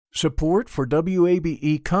Support for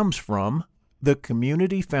WABE comes from the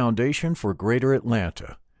Community Foundation for Greater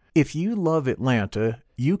Atlanta. If you love Atlanta,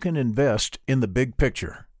 you can invest in the big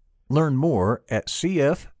picture. Learn more at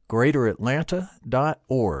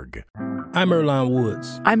cfgreateratlanta.org. I'm Earlonne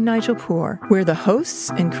Woods. I'm Nigel Poor. We're the hosts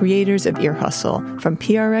and creators of Ear Hustle from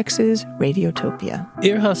PRX's Radiotopia.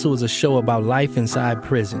 Ear Hustle is a show about life inside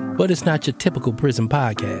prison, but it's not your typical prison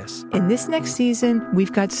podcast. In this next season,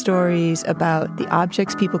 we've got stories about the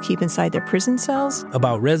objects people keep inside their prison cells,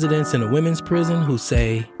 about residents in a women's prison who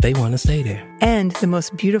say they want to stay there, and the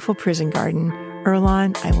most beautiful prison garden.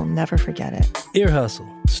 Earlonne, I will never forget it. Ear Hustle.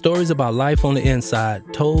 Stories about life on the inside,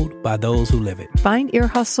 told by those who live it. Find Ear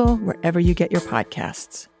Hustle wherever you get your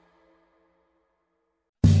podcasts.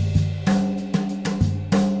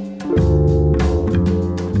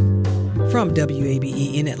 From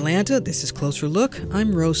WABE in Atlanta, this is Closer Look.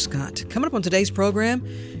 I'm Rose Scott. Coming up on today's program,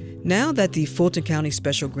 now that the Fulton County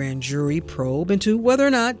Special Grand Jury probe into whether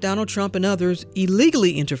or not Donald Trump and others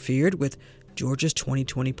illegally interfered with Georgia's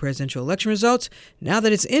 2020 presidential election results, now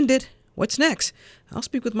that it's ended, what's next? I'll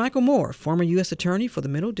speak with Michael Moore, former U.S. Attorney for the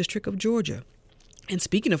Middle District of Georgia. And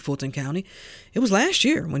speaking of Fulton County, it was last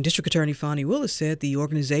year when District Attorney Fani Willis said the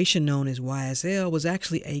organization known as YSL was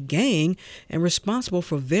actually a gang and responsible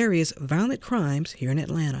for various violent crimes here in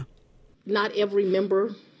Atlanta. Not every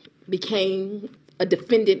member became a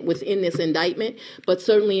defendant within this indictment, but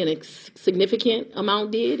certainly a significant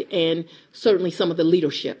amount did, and certainly some of the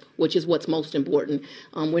leadership, which is what's most important.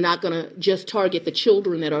 We're not going to just target the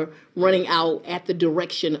children that are running out at the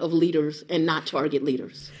direction of leaders and not target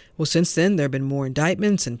leaders. Well, since then, there have been more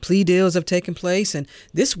indictments and plea deals have taken place, and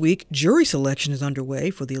this week, jury selection is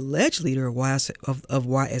underway for the alleged leader of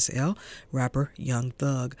YSL, rapper Young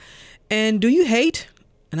Thug. And do you hate?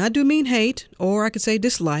 And I do mean hate, or I could say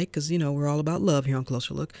dislike, because, we're all about love here on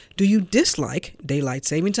Closer Look. Do you dislike daylight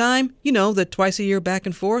saving time? The twice a year back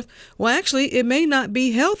and forth? Well, actually, it may not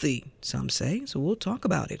be healthy, some say, so we'll talk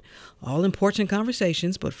about it. All important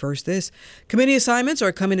conversations, but first this. Committee assignments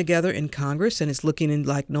are coming together in Congress, and it's looking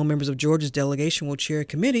like no members of Georgia's delegation will chair a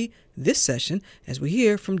committee this session, as we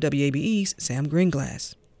hear from WABE's Sam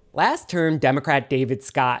Greenglass. Last term, Democrat David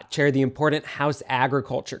Scott chaired the important House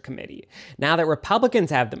Agriculture Committee. Now that Republicans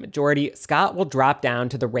have the majority, Scott will drop down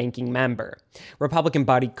to the ranking member. Republican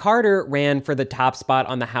Buddy Carter ran for the top spot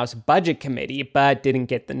on the House Budget Committee, but didn't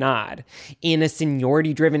get the nod. In a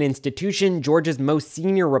seniority-driven institution, Georgia's most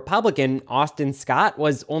senior Republican, Austin Scott,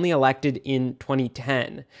 was only elected in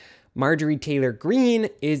 2010. Marjorie Taylor Greene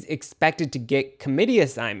is expected to get committee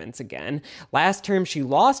assignments again. Last term, she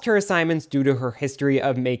lost her assignments due to her history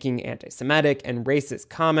of making anti-Semitic and racist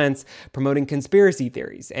comments, promoting conspiracy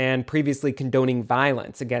theories, and previously condoning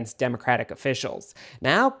violence against Democratic officials.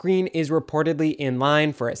 Now, Greene is reportedly in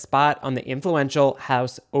line for a spot on the influential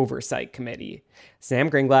House Oversight Committee. Sam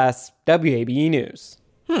Greenglass, WABE News.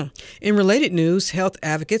 In related news, health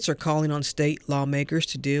advocates are calling on state lawmakers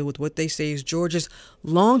to deal with what they say is Georgia's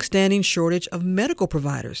long-standing shortage of medical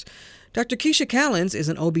providers. Dr. Keisha Callens is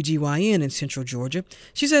an OBGYN in Central Georgia.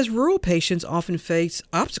 She says rural patients often face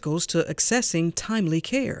obstacles to accessing timely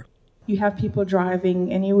care. You have people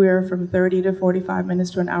driving anywhere from 30 to 45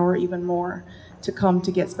 minutes to an hour, even more, to come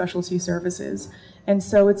to get specialty services. And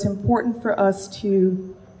so it's important for us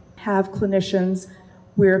to have clinicians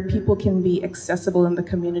where people can be accessible in the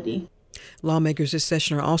community. Lawmakers this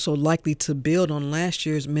session are also likely to build on last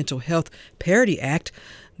year's Mental Health Parity Act.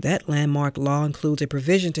 That landmark law includes a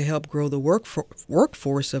provision to help grow the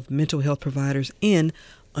workforce of mental health providers in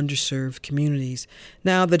underserved communities.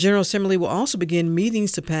 Now, the General Assembly will also begin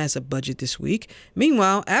meetings to pass a budget this week.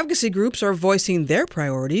 Meanwhile, advocacy groups are voicing their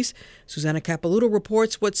priorities. Susanna Capelouto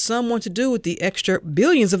reports what some want to do with the extra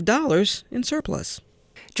billions of dollars in surplus.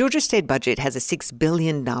 Georgia's state budget has a $6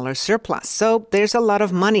 billion surplus, so there's a lot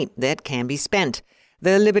of money that can be spent.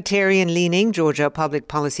 The libertarian-leaning Georgia Public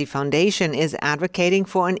Policy Foundation is advocating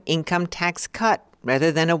for an income tax cut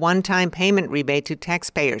rather than a one-time payment rebate to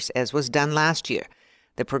taxpayers, as was done last year.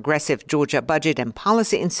 The Progressive Georgia Budget and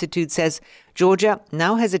Policy Institute says Georgia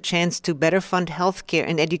now has a chance to better fund health care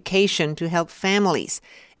and education to help families.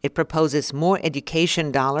 It proposes more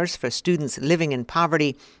education dollars for students living in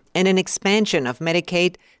poverty and an expansion of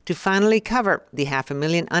Medicaid to finally cover the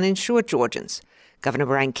 500,000 uninsured Georgians. Governor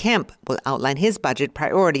Brian Kemp will outline his budget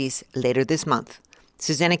priorities later this month.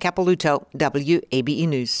 Susanna Capelouto, WABE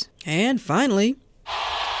News. And finally,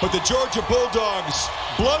 but the Georgia Bulldogs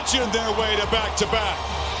bludgeoned their way to back-to-back.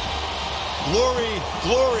 Glory,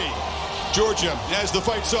 glory, Georgia, as the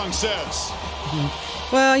fight song says.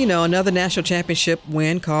 Well, another national championship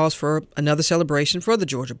win calls for another celebration for the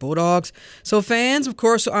Georgia Bulldogs. So fans, of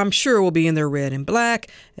course, I'm sure will be in their red and black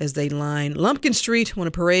as they line Lumpkin Street when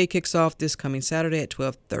a parade kicks off this coming Saturday at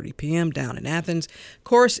 12:30 p.m. down in Athens. Of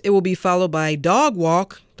course, it will be followed by a dog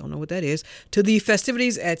walk, don't know what that is, to the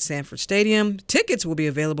festivities at Sanford Stadium. Tickets will be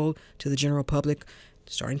available to the general public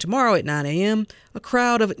starting tomorrow at 9 a.m., a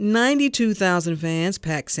crowd of 92,000 fans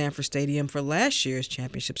packed Sanford Stadium for last year's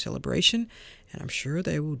championship celebration, and I'm sure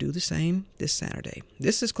they will do the same this Saturday.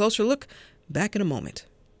 This is Closer Look. Back in a moment.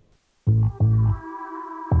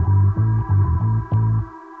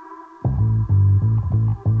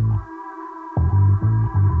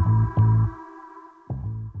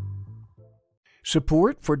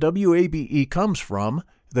 Support for WABE comes from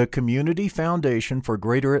the Community Foundation for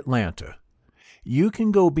Greater Atlanta. You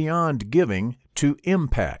can go beyond giving to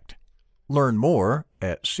impact. Learn more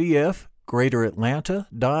at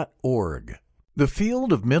cfgreateratlanta.org. The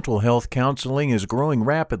field of mental health counseling is growing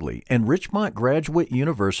rapidly, and Richmont Graduate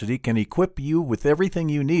University can equip you with everything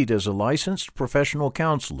you need as a licensed professional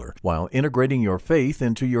counselor while integrating your faith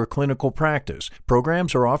into your clinical practice.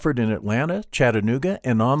 Programs are offered in Atlanta, Chattanooga,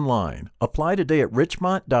 and online. Apply today at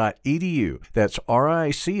richmont.edu. That's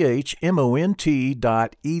richmont.edu.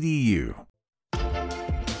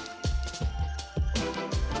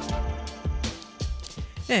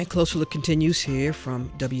 And Closer Look continues here from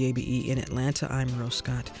WABE in Atlanta. I'm Rose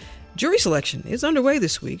Scott. Jury selection is underway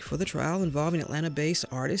this week for the trial involving Atlanta-based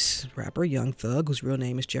artist, rapper Young Thug, whose real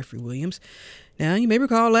name is Jeffrey Williams. Now, you may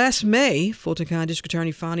recall last May, Fulton County District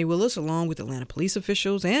Attorney Fonnie Willis, along with Atlanta police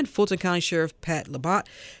officials and Fulton County Sheriff Pat Labat,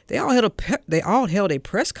 they all held a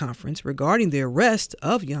press conference regarding the arrest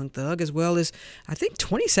of Young Thug, as well as, I think,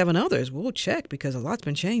 27 others. We'll check because a lot's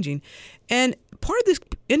been changing. And part of this,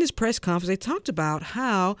 in this press conference, they talked about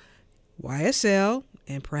how YSL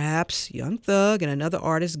and perhaps Young Thug and another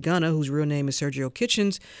artist, Gunna, whose real name is Sergio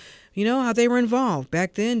Kitchens, how they were involved.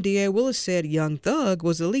 Back then, D.A. Willis said Young Thug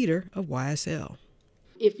was the leader of YSL.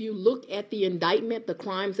 If you look at the indictment, the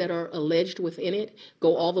crimes that are alleged within it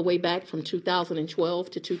go all the way back from 2012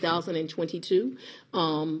 to 2022.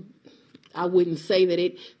 I wouldn't say that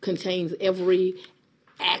it contains every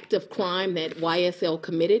act of crime that YSL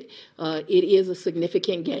committed. It is a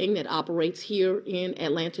significant gang that operates here in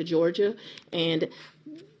Atlanta, Georgia, and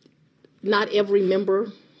not every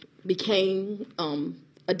member became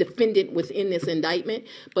a defendant within this indictment,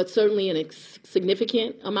 but certainly a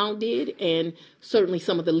significant amount did, and certainly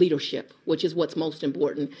some of the leadership, which is what's most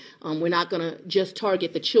important. We're not going to just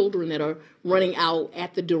target the children that are running out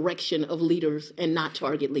at the direction of leaders and not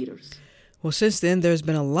target leaders. Well, since then, there's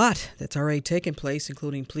been a lot that's already taken place,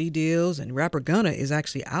 including plea deals, and rapper Gunna is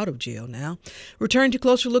actually out of jail now. Returning to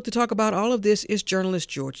Closer Look to talk about all of this is journalist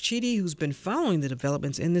George Chidi, who's been following the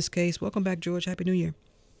developments in this case. Welcome back, George. Happy New Year.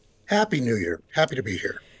 Happy New Year. Happy to be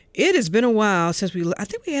here. It has been a while since I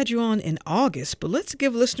think we had you on in August, but let's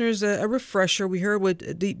give listeners a refresher. We heard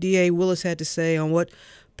what D.A. Willis had to say on what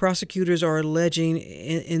prosecutors are alleging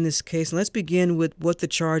in this case. And let's begin with what the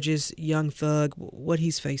charge is, Young Thug, what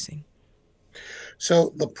he's facing.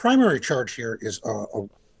 So the primary charge here is a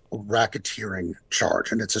racketeering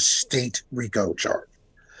charge, and it's a state RICO charge.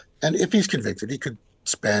 And if he's convicted, he could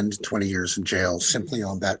spend 20 years in jail simply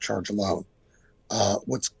on that charge alone.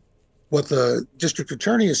 What the district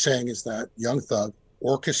attorney is saying is that Young Thug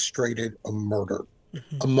orchestrated a murder,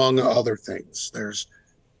 among other things. There's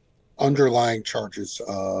underlying charges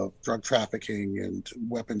of drug trafficking and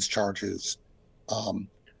weapons charges.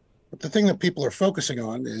 But the thing that people are focusing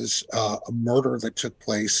on is a murder that took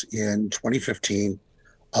place in 2015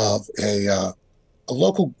 of a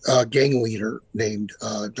local gang leader named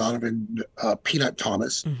Donovan Peanut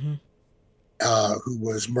Thomas, who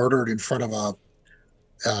was murdered in front of a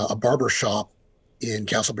barber shop in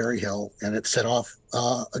Castleberry Hill, and it set off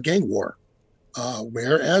a gang war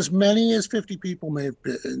where as many as 50 people may have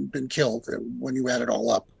been killed when you add it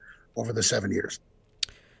all up over the 7 years.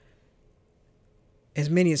 As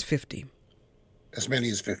many as 50. As many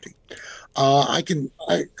as 50. I'm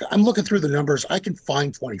looking through the numbers. I can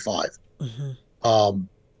find 25.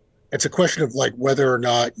 It's a question of like whether or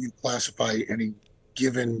not you classify any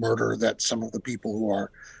given murder that some of the people who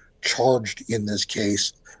are charged in this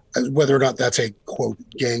case, whether or not that's a quote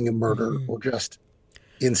gang murder or just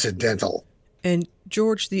incidental. And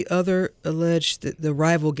George, the other alleged, the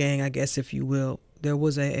rival gang, I guess, if you will, there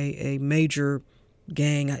was a major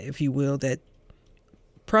gang, if you will, that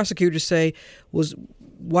prosecutors say was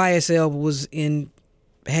YSL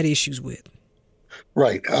had issues with.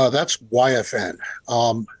 Right. That's YFN.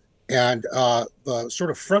 And the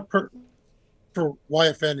sort of front for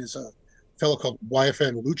YFN is a fellow called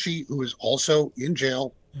YFN Lucci, who is also in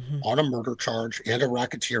jail on a murder charge and a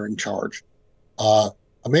racketeering charge.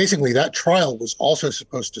 Amazingly, that trial was also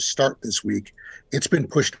supposed to start this week. It's been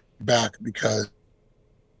pushed back because,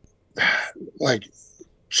 like,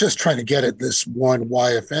 just trying to get at this one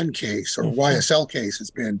YFN case or YSL case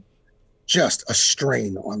has been just a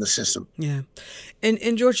strain on the system. Yeah.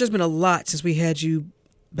 And George, there's been a lot since we had you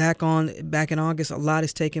back in August. A lot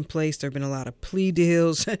has taken place. There have been a lot of plea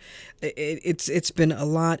deals. It's been a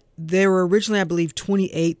lot. There were originally, I believe,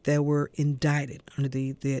 28 that were indicted under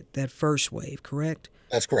that first wave, correct?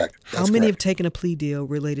 That's correct. How many have taken a plea deal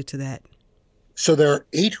related to that? So there are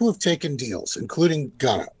 8 who have taken deals, including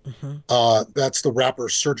Gunna. That's the rapper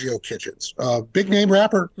Sergio Kitchens, big name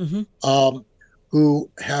rapper, who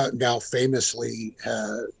now famously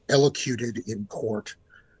elocuted in court,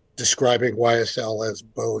 describing YSL as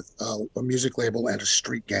both a music label and a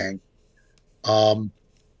street gang.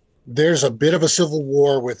 There's a bit of a civil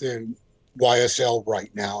war within YSL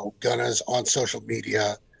right now. Gunna's on social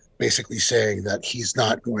media basically saying that he's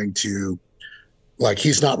not going to,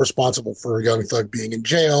 he's not responsible for Young Thug being in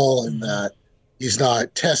jail and that he's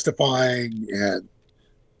not testifying, and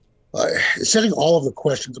setting all of the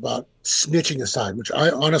questions about snitching aside, which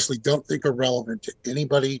I honestly don't think are relevant to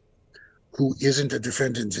anybody who isn't a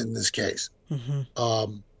defendant in this case.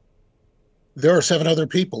 There are 7 other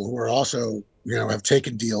people who are also, have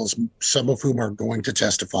taken deals, some of whom are going to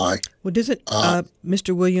testify. Well, doesn't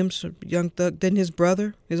Mr. Williams, Young Thug, didn't his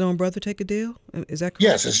own brother, take a deal? Is that correct?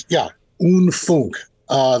 Yes, Un Funk.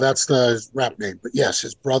 That's the rap name. But yes,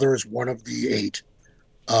 his brother is one of the 8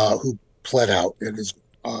 who pled out and is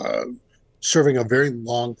serving a very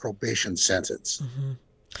long probation sentence.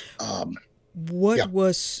 What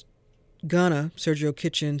was Gunna, Sergio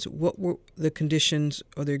Kitchens, what were the conditions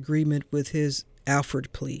or the agreement with his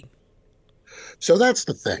Alford plea? So that's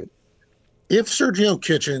the thing. If Sergio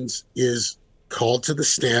Kitchens is called to the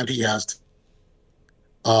stand, he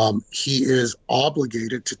is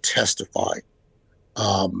obligated to testify.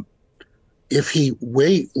 If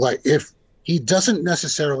he doesn't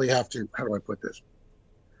necessarily have to, how do I put this?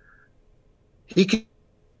 He can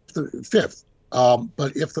the 5th,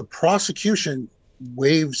 but if the prosecution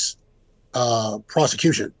waives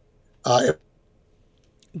prosecution,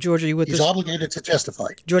 George, are you with he's obligated to testify.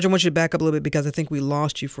 George, I want you to back up a little bit because I think we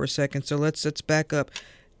lost you for a second. So let's back up,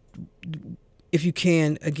 if you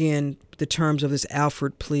can, again, the terms of this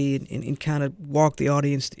Alford plea and kind of walk the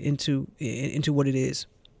audience into what it is.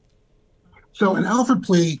 So an Alford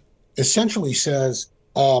plea essentially says,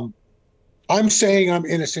 I'm saying I'm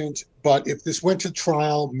innocent, but if this went to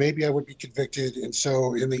trial, maybe I would be convicted. And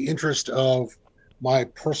so in the interest of my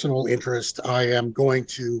personal interest, I am going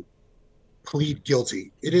to plead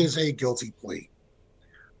guilty. It is a guilty plea.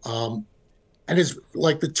 And it's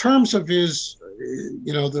like the terms of his,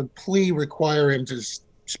 the plea require him to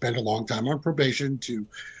spend a long time on probation, to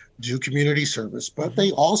do community service, but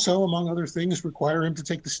they also, among other things, require him to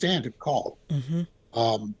take the stand if called.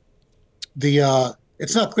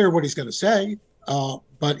 It's not clear what he's going to say,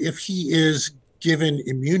 but if he is given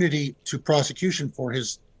immunity to prosecution for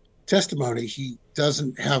his testimony, he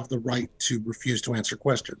doesn't have the right to refuse to answer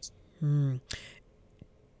questions.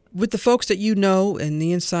 With the folks that you know and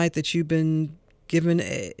the insight that you've been given,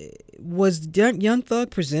 was Young Thug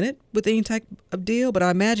presented with any type of deal? But I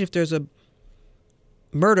imagine if there's a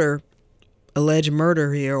alleged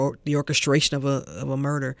murder here, or the orchestration of a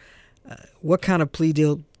murder, what kind of plea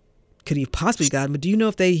deal could he have possibly gotten? But do you know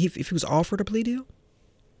if he was offered a plea deal?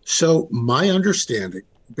 So my understanding,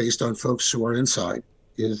 based on folks who are inside,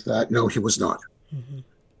 is that no, he was not.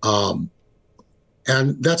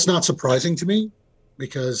 And that's not surprising to me,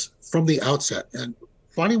 because from the outset, and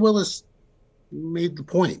Fani Willis made the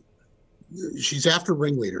point, she's after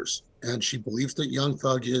ringleaders, and she believes that Young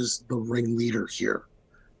Thug is the ringleader here.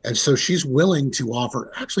 And so she's willing to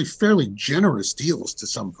offer actually fairly generous deals to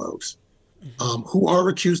some folks who are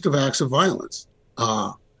accused of acts of violence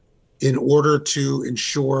in order to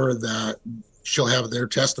ensure that she'll have their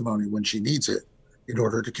testimony when she needs it in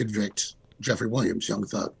order to convict Jeffrey Williams, Young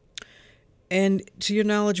Thug. And to your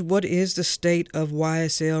knowledge, what is the state of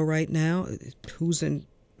YSL right now?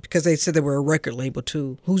 Because they said they were a record label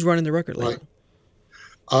too. Who's running the record label?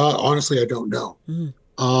 Honestly, I don't know.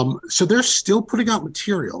 So they're still putting out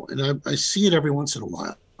material, and I see it every once in a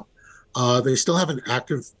while. They still have an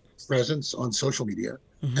active presence on social media,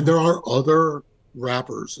 and there are other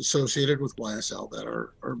rappers associated with YSL that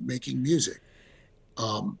are making music.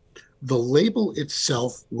 The label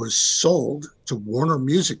itself was sold to Warner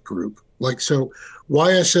Music Group. So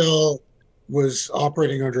YSL was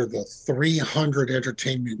operating under the 300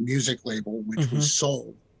 Entertainment Music label, which was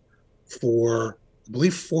sold. for, I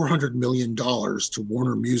believe, $400 million to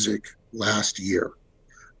Warner Music last year.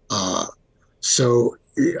 So,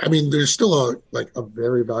 I mean, there's still a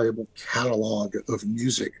very valuable catalog of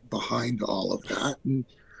music behind all of that. And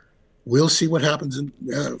we'll see what happens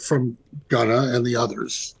from Gunna and the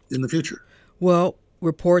others in the future. Well,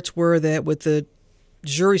 reports were that with the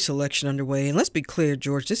jury selection underway, and let's be clear,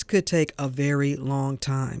 George, this could take a very long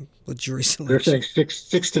time with jury selection. They're saying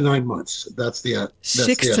 6 to 9 months. That's the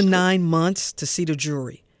 6 to 9 months to seat a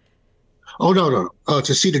jury. Oh, no.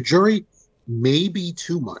 To seat a jury, maybe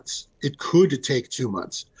 2 months. It could take 2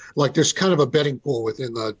 months. Like there's kind of a betting pool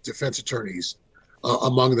within the defense attorneys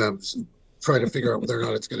among them, trying to figure out whether or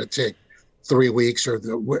not it's going to take 3 weeks or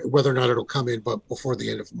whether or not it'll come in but before the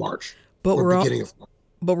end of March beginning of March.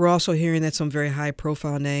 But we're also hearing that some very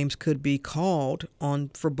high-profile names could be called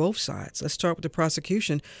on for both sides. Let's start with the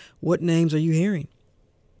prosecution. What names are you hearing?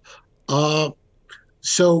 So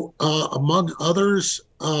among others,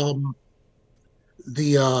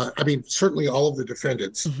 certainly all of the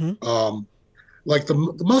defendants. Mm-hmm. Like the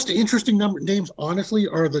most interesting names, honestly,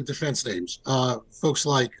 are the defense names. Folks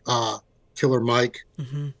like Killer Mike,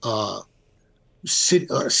 mm-hmm.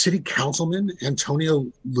 City Councilman Antonio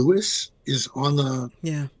Lewis is on the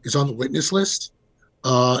witness list,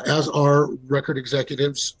 as are record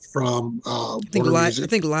executives from I think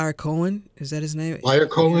Lyra Cohen, is that his name? Lyra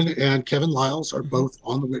Cohen and Kevin Liles are mm-hmm. both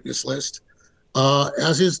on the witness list,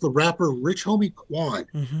 as is the rapper Rich Homie Quan,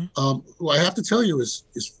 mm-hmm. Who I have to tell you is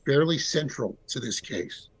fairly central to this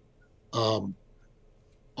case. All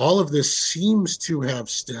of this seems to have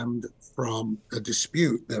stemmed from a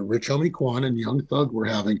dispute that Rich Homie Quan and Young Thug were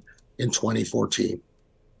having in 2014.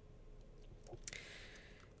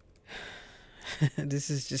 This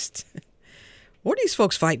is just, what are these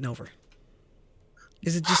folks fighting over?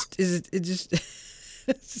 It just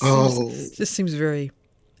seems very,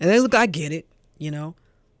 and they look, I get it, you know.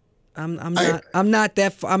 I'm not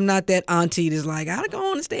that auntie that's like, I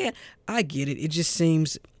don't understand. I get it. It just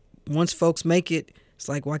seems once folks make it, it's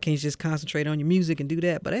like, why can't you just concentrate on your music and do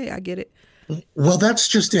that? But hey, I get it. Well, that's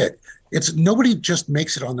just it. It's nobody just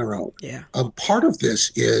makes it on their own. Yeah. Part of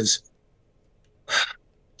this is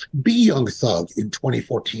be Young Thug in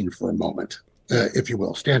 2014 for a moment, if you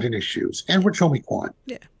will, stand in his shoes. And Rich Homie Quan.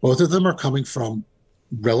 Yeah. Both of them are coming from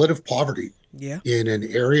relative poverty. Yeah. In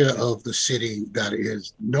an area of the city that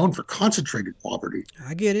is known for concentrated poverty.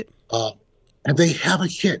 I get it. And they have a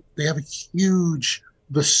hit. They have a huge,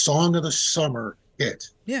 the song of the summer hit.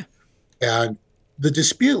 Yeah. And the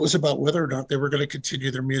dispute was about whether or not they were going to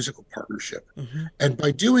continue their musical partnership. Mm-hmm. And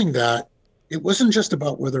by doing that, it wasn't just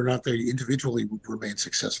about whether or not they individually would remain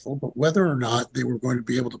successful, but whether or not they were going to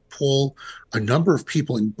be able to pull a number of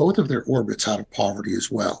people in both of their orbits out of poverty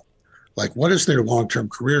as well. Like, what does their long-term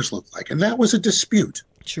careers look like? And that was a dispute.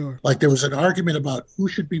 Sure. Like, there was an argument about who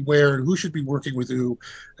should be where and who should be working with who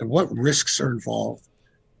and what risks are involved.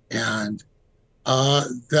 And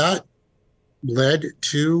that led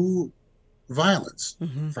to violence,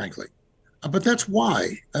 mm-hmm. frankly. But that's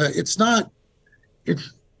why. It's not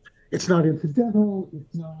incidental.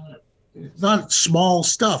 It's not small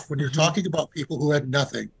stuff when you're mm-hmm. talking about people who had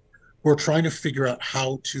nothing, who are trying to figure out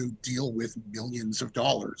how to deal with millions of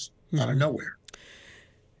dollars out of nowhere.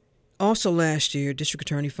 Also last year, District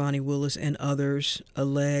Attorney Fani Willis and others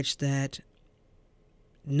alleged that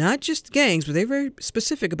not just gangs, but they were very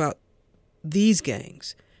specific about these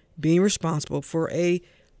gangs being responsible for a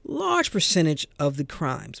large percentage of the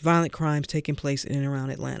crimes, violent crimes taking place in and around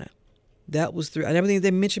Atlanta. That was through, I never think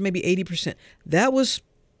they mentioned maybe 80%. That was,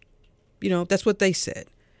 that's what they said.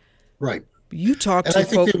 Right. You talked to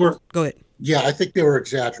folks. Go ahead. Yeah, I think they were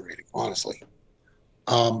exaggerating, honestly.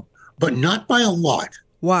 But not by a lot.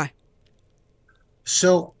 Why?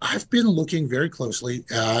 So I've been looking very closely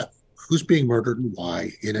at who's being murdered and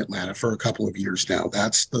why in Atlanta for a couple of years now.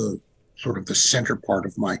 That's the sort of the center part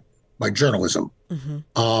of my journalism.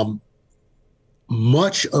 Mm-hmm.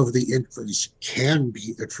 Much of the increase can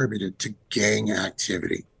be attributed to gang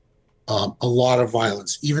activity. A lot of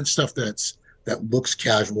violence, even stuff that looks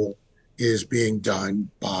casual, is being done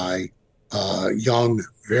by young,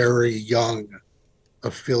 very young,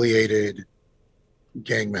 affiliated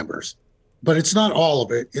gang members. But it's not all of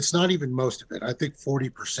it. It's not even most of it. I think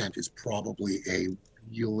 40% is probably a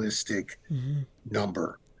realistic mm-hmm.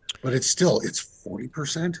 number. But it's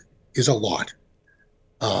 40% is a lot.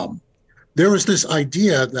 There was this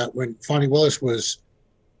idea that when Fani Willis was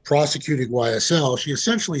prosecuting YSL, she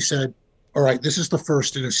essentially said, all right, this is the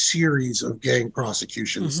first in a series of gang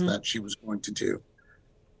prosecutions mm-hmm. that she was going to do.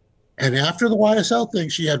 And after the YSL thing,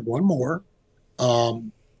 she had one more,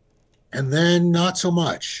 and then not so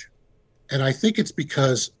much. And I think it's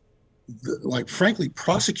because frankly,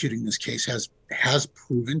 prosecuting this case has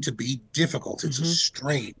proven to be difficult. It's a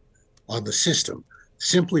strain on the system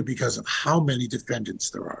simply because of how many defendants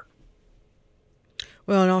there are.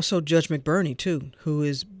 Well, and also Judge McBurney, too, who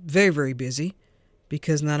is very, very busy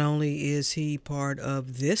because not only is he part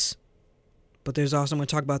of this, but there's also, I'm going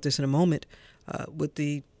to talk about this in a moment, with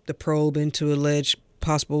the probe into alleged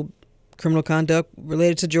possible criminal conduct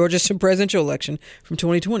related to Georgia's presidential election from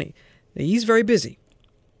 2020. He's very busy.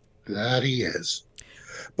 That he is.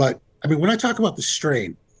 But, I mean, when I talk about the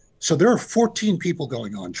strain, so there are 14 people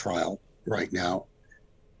going on trial right now.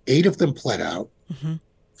 8 of them pled out.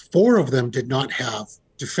 4 of them did not have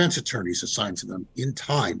defense attorneys assigned to them in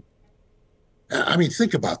time. I mean,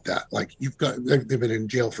 think about that. Like, they've been in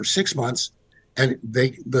jail for 6 months, and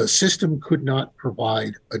the system could not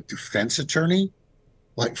provide a defense attorney,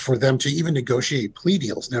 like, for them to even negotiate plea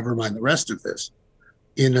deals, never mind the rest of this,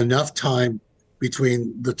 in enough time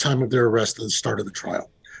between the time of their arrest and the start of the trial.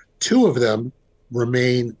 2 of them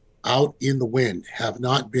remain out in the wind, have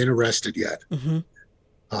not been arrested yet.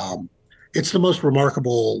 It's the most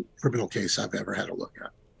remarkable criminal case I've ever had a look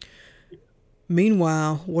at.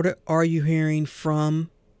 Meanwhile, what are you hearing from,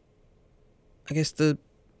 I guess, the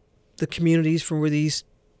communities from where these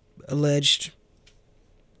alleged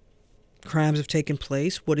crimes have taken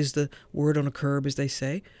place? What is the word on the curb, as they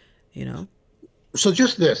say? So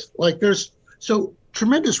just this, so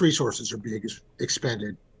tremendous resources are being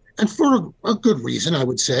expended, and for a good reason, I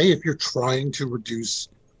would say. If you're trying to reduce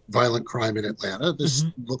violent crime in Atlanta, this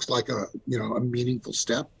looks like a meaningful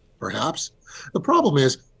step, perhaps. The problem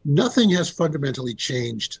is nothing has fundamentally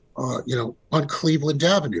changed, on Cleveland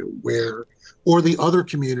Avenue, or the other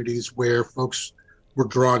communities where folks were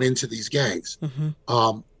drawn into these gangs.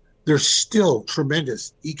 There's still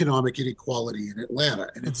tremendous economic inequality in Atlanta,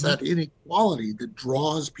 and it's that inequality that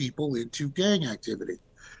draws people into gang activity.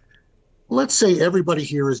 Let's say everybody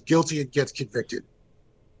here is guilty and gets convicted.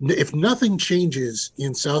 If nothing changes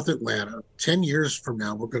in South Atlanta, 10 years from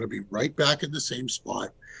now, we're going to be right back in the same spot.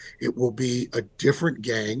 It will be a different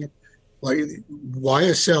gang. Like,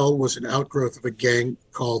 YSL was an outgrowth of a gang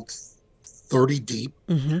called 30 Deep,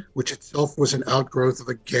 which itself was an outgrowth of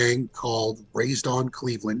a gang called Raised on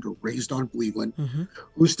Cleveland or Raised on Cleveland.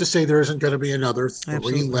 Who's to say there isn't going to be another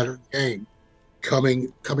 3-letter gang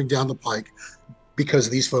coming down the pike because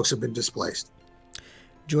these folks have been displaced?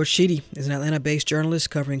 George Sheedy is an Atlanta-based journalist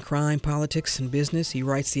covering crime, politics, and business. He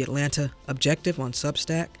writes the Atlanta Objective on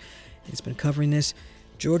Substack. He's been covering this.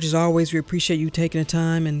 George, as always, we appreciate you taking the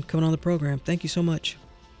time and coming on the program. Thank you so much.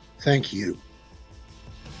 Thank you.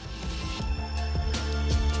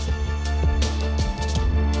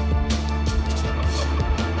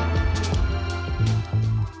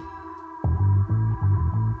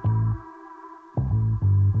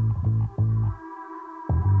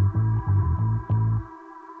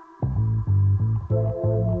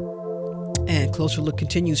 Closer Look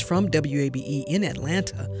continues from WABE in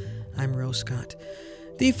Atlanta. I'm Rose Scott.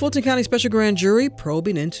 The Fulton County Special Grand Jury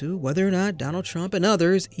probing into whether or not Donald Trump and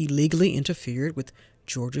others illegally interfered with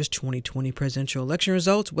Georgia's 2020 presidential election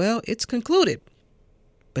results. Well, it's concluded.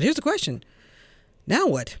 But here's the question. Now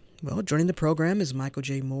what? Well, joining the program is Michael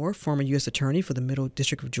J. Moore, former U.S. Attorney for the Middle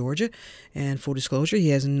District of Georgia. And full disclosure, he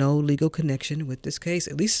has no legal connection with this case.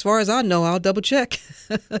 At least as far as I know, I'll double check.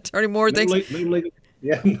 Attorney Moore, thanks.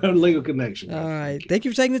 No legal connection. All right. Thank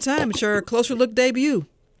you for taking the time. It's your Closer Look debut.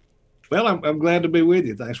 Well, I'm glad to be with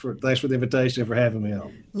you. Thanks for the invitation and for having me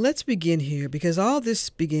on. Let's begin here because all this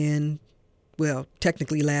began, well,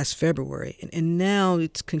 technically last February, and now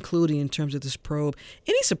it's concluding in terms of this probe.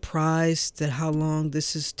 Any surprise that how long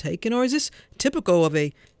this has taken, or is this typical of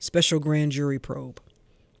a special grand jury probe?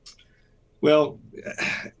 Well,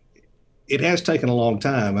 it has taken a long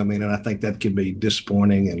time. I mean, and I think that can be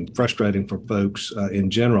disappointing and frustrating for folks in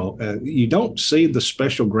general. You don't see the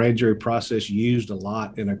special grand jury process used a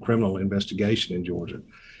lot in a criminal investigation in Georgia.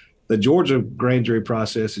 The Georgia grand jury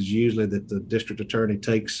process is usually that the district attorney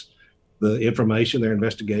takes the information, their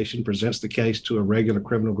investigation, presents the case to a regular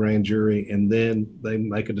criminal grand jury, and then they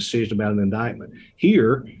make a decision about an indictment.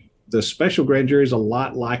 Here, the special grand jury is a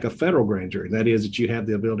lot like a federal grand jury. That is, that you have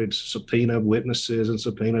the ability to subpoena witnesses and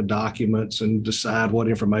subpoena documents and decide what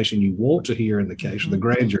information you want to hear in the case, or the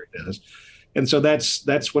grand jury does. And so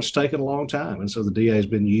that's what's taken a long time. And so the DA has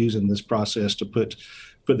been using this process to put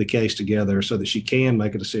the case together so that she can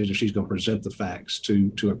make a decision if she's going to present the facts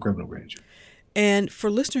to a criminal grand jury. And for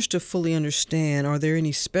listeners to fully understand, are there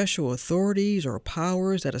any special authorities or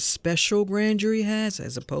powers that a special grand jury has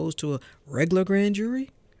as opposed to a regular grand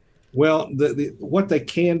jury? Well, what they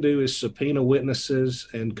can do is subpoena witnesses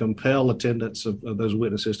and compel attendance of those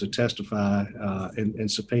witnesses to testify and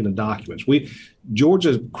subpoena documents.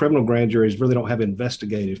 Georgia's criminal grand juries really don't have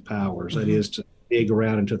investigative powers, that is, to dig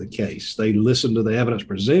around into the case. They listen to the evidence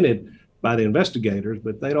presented by the investigators,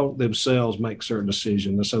 but they don't themselves make certain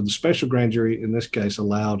decisions. And so the special grand jury in this case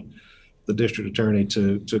allowed the district attorney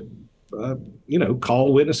to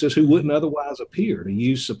call witnesses who wouldn't otherwise appear, to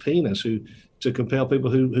use subpoenas to compel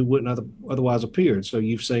people who wouldn't otherwise appear. So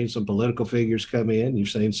you've seen some political figures come in. You've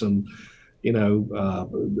seen some,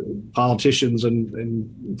 politicians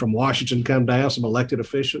and from Washington come down, some elected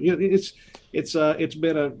officials. It's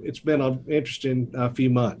been an interesting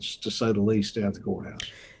few months, to say the least, down at the courthouse.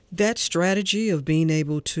 That strategy of being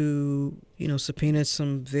able to, subpoena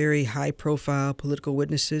some very high-profile political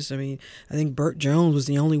witnesses. I mean, I think Burt Jones was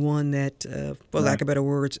the only one that, for lack of better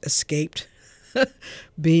words, escaped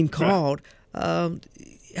being called. Right.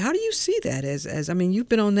 How do you see that as I mean, you've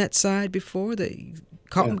been on that side before.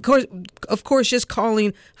 Of course, just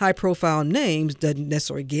calling high-profile names doesn't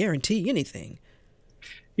necessarily guarantee anything.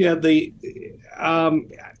 Yeah,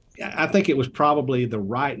 I think it was probably the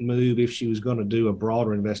right move if she was going to do a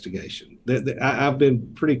broader investigation. I've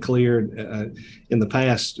been pretty clear in the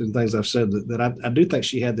past and things I've said that I do think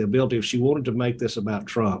she had the ability, if she wanted to make this about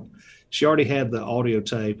Trump. She already had the audio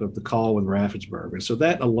tape of the call with Raffensperger. So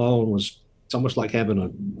that alone was, it's almost like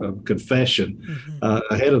having a confession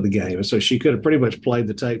ahead of the game. And so she could have pretty much played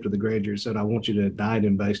the tape to the grand jury and said, I want you to indict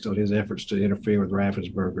him based on his efforts to interfere with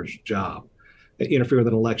Raffensperger's job, interfere with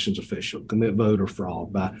an elections official, commit voter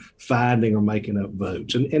fraud by finding or making up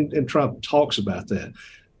votes. And Trump talks about that.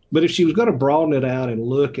 But if she was going to broaden it out and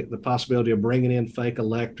look at the possibility of bringing in fake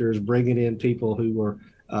electors, bringing in people who were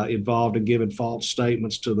involved in giving false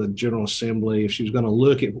statements to the General Assembly, if she was going to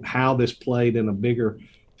look at how this played in a bigger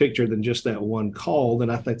picture than just that one call, then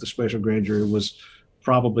I think the special grand jury was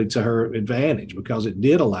probably to her advantage, because it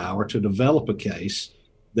did allow her to develop a case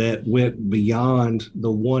that went beyond the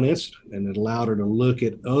one incident, and it allowed her to look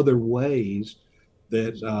at other ways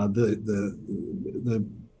that the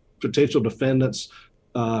potential defendants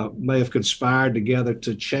may have conspired together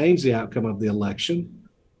to change the outcome of the election,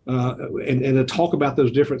 and to talk about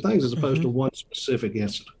those different things as opposed to one specific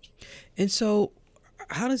incident. And so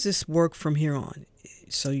how does this work from here on?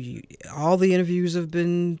 So all the interviews have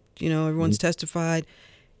been, everyone's testified.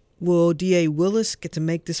 Will DA Willis get to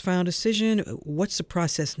make this final decision? What's the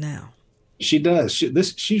process now? She does.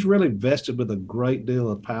 She's really vested with a great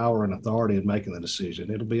deal of power and authority in making the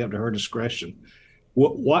decision. It'll be up to her discretion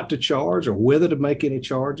what to charge, or whether to make any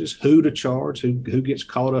charges, who to charge, who gets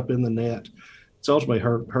caught up in the net. It's ultimately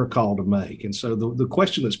her call to make. And so the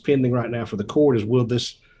question that's pending right now for the court is, will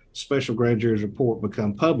this special grand jury's report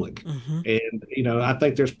become public? And, I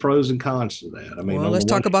think there's pros and cons to that. I mean, well, let's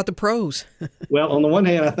talk about the pros. Well, on the one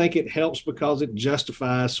hand, I think it helps because it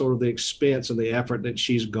justifies sort of the expense and the effort that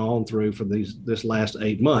she's gone through for this last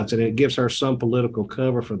 8 months. And it gives her some political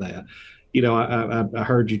cover for that. I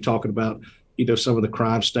heard you talking about, some of the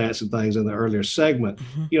crime stats and things in the earlier segment.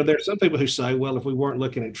 There's some people who say, well, if we weren't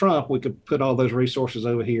looking at Trump, we could put all those resources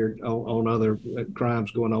over here on other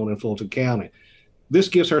crimes going on in Fulton County. This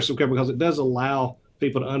gives her some cover because it does allow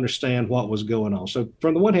people to understand what was going on. So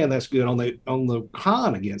from the one hand, that's good. On the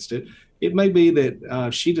con against it, it may be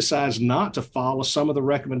that she decides not to follow some of the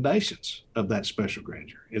recommendations of that special grand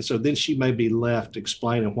jury. And so then she may be left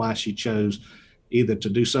explaining why she chose either to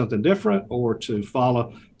do something different or to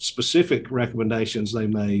follow specific recommendations they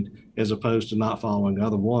made as opposed to not following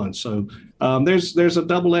other ones. So there's a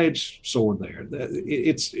double-edged sword there.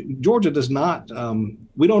 Georgia does not,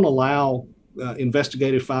 we don't allow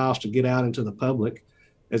investigative files to get out into the public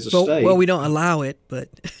as a state. Well, we don't allow it, but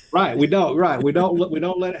right, we don't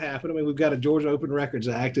let it happen. I mean, we've got a Georgia Open Records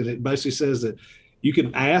Act, and it basically says that you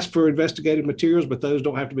can ask for investigative materials, but those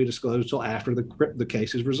don't have to be disclosed until after the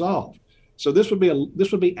case is resolved. So this would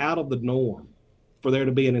be out of the norm for there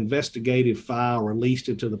to be an investigative file released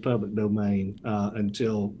into the public domain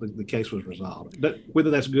until the case was resolved. But whether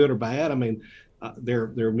that's good or bad, I mean,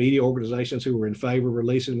 there are media organizations who are in favor of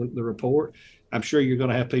releasing the report. I'm sure you're going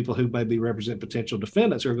to have people who maybe represent potential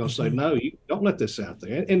defendants who are going to say, no, you don't let this out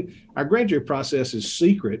there. And our grand jury process is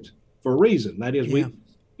secret for a reason. That is,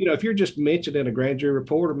 if you're just mentioned in a grand jury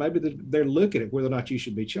report, or maybe they're looking at whether or not you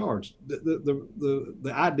should be charged.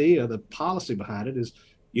 The idea, the policy behind it is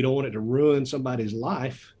you don't want it to ruin somebody's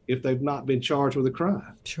life if they've not been charged with a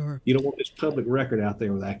crime. Sure. You don't want this public record out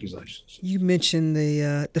there with accusations. You mentioned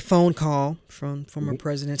the phone call from former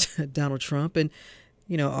President Donald Trump, and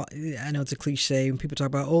I know it's a cliche when people talk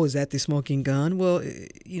about, is that the smoking gun? Well,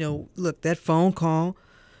 look, that phone call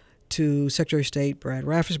to Secretary of State Brad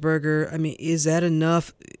Raffensperger. I mean, is that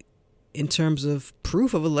enough in terms of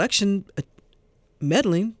proof of election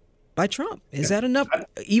meddling by Trump? Is that enough,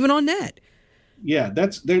 even on that? Yeah,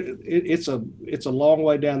 it's a long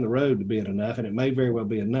way down the road to being enough, and it may very well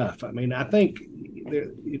be enough. I mean, I think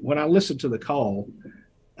when I listened to the call,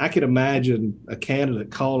 I could imagine a candidate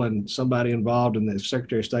calling somebody involved in the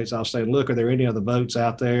Secretary of State's office saying, look, are there any other votes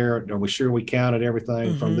out there? Are we sure we counted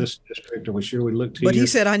everything from this district? Are we sure we looked here? But he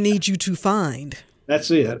said, I need you to find. That's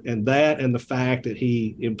it. And the fact that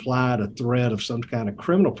he implied a threat of some kind of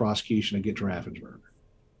criminal prosecution against Raffensperger.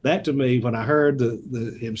 That to me, when I heard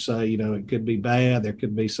him say, it could be bad, there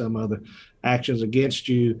could be some other actions against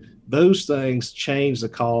you, those things change the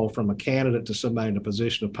call from a candidate to somebody in a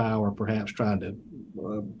position of power, perhaps trying to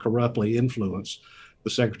corruptly influence the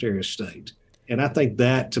Secretary of State. And I think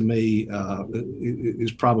that, to me,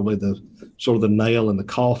 is probably the sort of the nail in the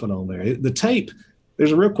coffin on there. The tape,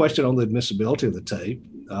 there's a real question on the admissibility of the tape.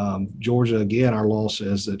 Georgia, again, our law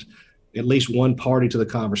says that at least one party to the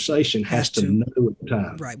conversation has to know at the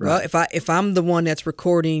time. Right. Well, if I'm the one that's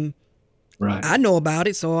recording, right, I know about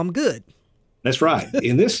it, so I'm good. That's right.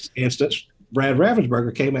 In this instance, Brad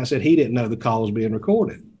Raffensperger came out and said he didn't know the call was being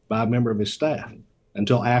recorded by a member of his staff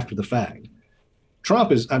until after the fact.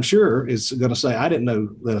 Trump I'm sure, is going to say, I didn't know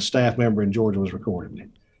that a staff member in Georgia was recording me.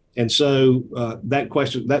 And so that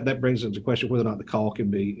question, that brings into question whether or not the call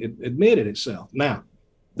can be admitted itself. Now,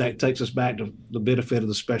 that takes us back to the benefit of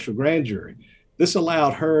the special grand jury. This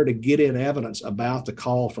allowed her to get in evidence about the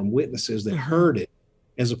call from witnesses that heard it,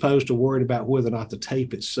 as opposed to worried about whether or not the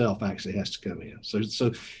tape itself actually has to come in.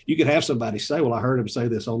 So you could have somebody say, well, I heard him say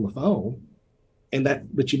this on the phone,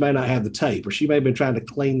 but you may not have the tape, or she may have been trying to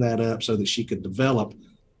clean that up so that she could develop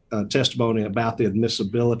testimony about the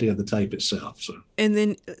admissibility of the tape itself. So, and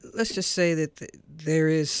then let's just say that there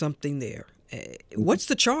is something there. What's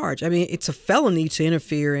the charge? I mean, it's a felony to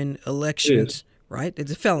interfere in elections, right?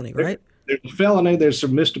 It's a felony, right? There's a felony. There's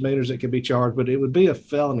some misdemeanors that can be charged, but it would be a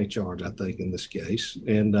felony charge, I think, in this case.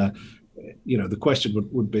 And, the question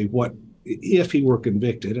would be what if he were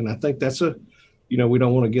convicted? And I think that's we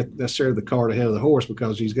don't want to get necessarily the cart ahead of the horse,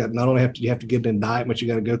 because he's got not only you have to get an indictment, you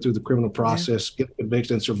got to go through the criminal process, get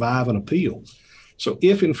convicted, and survive an appeal. So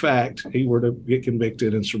if, in fact, he were to get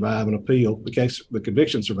convicted and survive an appeal, the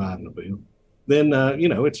conviction survive an appeal, then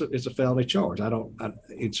it's a felony charge.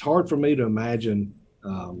 It's hard for me to imagine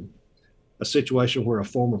a situation where a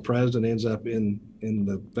former president ends up in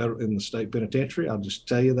the state penitentiary. I'll just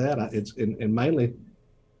tell you that it's mainly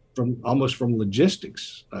from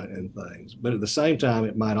logistics and things. But at the same time,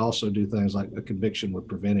 it might also do things like a conviction would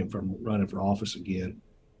prevent him from running for office again.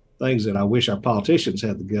 Things that I wish our politicians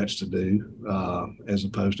had the guts to do, as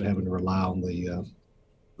opposed to having to rely on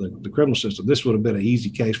the criminal system. This would have been an easy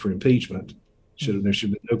case for impeachment. There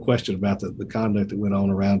should be no question about the conduct that went on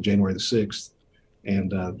around January the 6th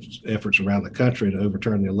and efforts around the country to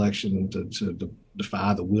overturn the election and to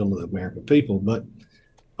defy the will of the American people. But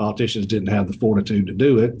politicians didn't have the fortitude to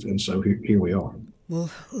do it, and so here we are. Well,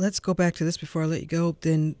 let's go back to this before I let you go.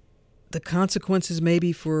 Then the consequences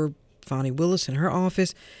maybe for Fani Willis and her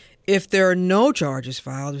office, if there are no charges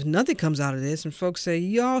filed, if nothing comes out of this, and folks say,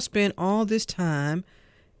 y'all spent all this time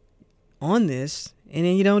on this, and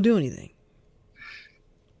then you don't do anything.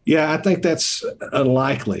 Yeah, I think that's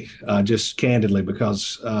unlikely, just candidly,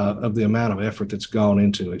 because of the amount of effort that's gone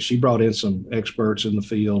into it. She brought in some experts in the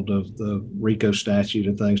field of the RICO statute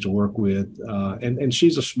and things to work with, and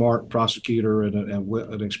she's a smart prosecutor and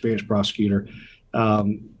an experienced prosecutor.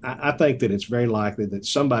 I think that it's very likely that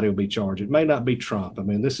somebody will be charged. It may not be Trump. I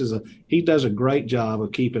mean, he does a great job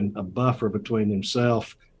of keeping a buffer between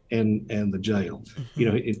himself and the jail.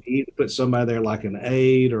 Mm-hmm. If he puts somebody there like an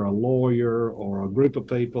aide or a lawyer or a group of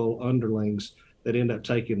people, underlings, that end up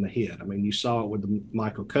taking the hit. I mean, you saw it with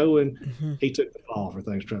Michael Cohen. Mm-hmm. He took the fall for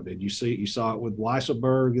things Trump did. You saw it with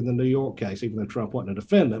Weisselberg in the New York case, even though Trump wasn't a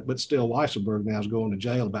defendant, but still Weisselberg now is going to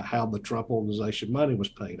jail about how the Trump organization money was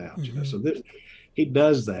paid out. Mm-hmm. So he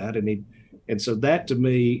does that, and so that, to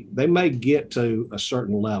me, they may get to a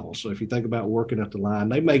certain level. So if you think about working up the line,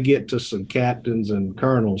 they may get to some captains and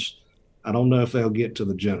colonels. I don't know if they'll get to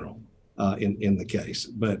the general in the case,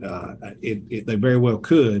 but they very well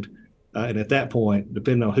could. And at that point,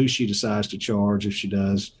 depending on who she decides to charge, if she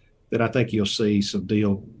does, then I think you'll see some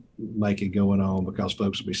deal making going on, because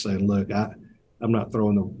folks will be saying, look, I'm not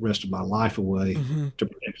throwing the rest of my life away mm-hmm. to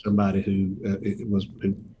protect somebody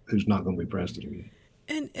who's not going to be president again.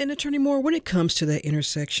 And Attorney Moore, when it comes to that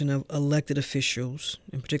intersection of elected officials,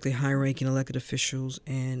 and particularly high-ranking elected officials,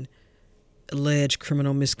 and alleged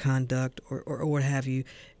criminal misconduct or what have you.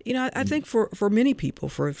 I think for many people,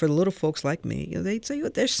 for the little folks like me, they say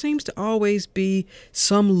there seems to always be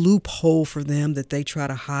some loophole for them that they try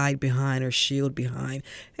to hide behind or shield behind.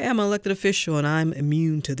 Hey, I'm an elected official and I'm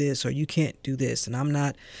immune to this, or you can't do this, and I'm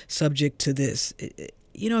not subject to this.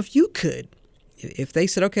 If you could, if they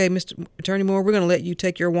said, okay, Mr. Attorney Moore, we're going to let you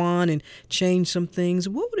take your wand and change some things,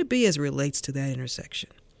 what would it be as it relates to that intersection?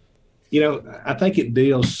 I think it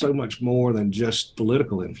deals so much more than just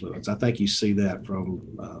political influence. I think you see that from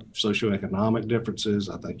socioeconomic differences.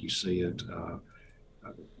 I think you see it, I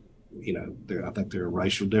think there are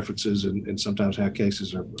racial differences and sometimes how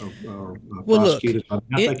cases are prosecuted. Look,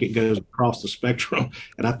 I think it goes across the spectrum.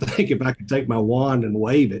 And I think if I could take my wand and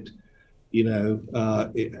wave it,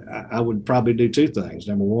 I would probably do two things.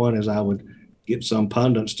 Number one is I would get some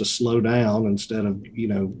pundits to slow down instead of,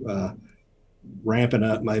 ramping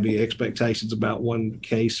up maybe expectations about one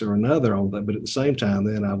case or another on that. But at the same time,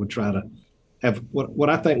 then I would try to have what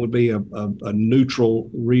I think would be a neutral,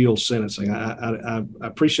 real sentencing. I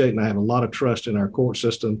appreciate and I have a lot of trust in our court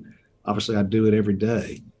system. Obviously, I do it every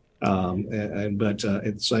day. But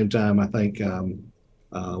at the same time, I think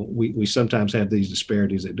we sometimes have these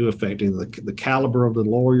disparities that do affect either the caliber of the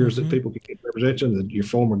lawyers that people can represent you. Your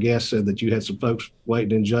former guest said that you had some folks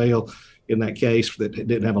waiting in jail in that case that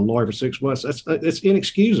didn't have a lawyer for 6 months. That's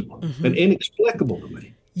inexcusable and inexplicable to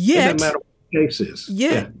me. It doesn't matter what the case is.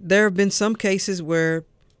 Yeah, there have been some cases where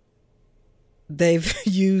they've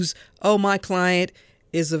used, my client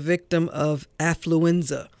is a victim of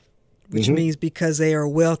affluenza, which means because they are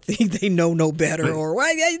wealthy, they know no better, or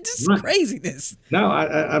just craziness. No,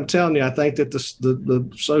 I'm telling you, I think that the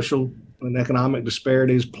social and economic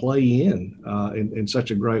disparities play in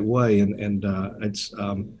such a great way, and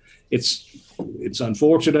it's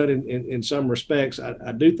unfortunate in some respects.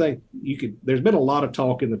 I do think there's been a lot of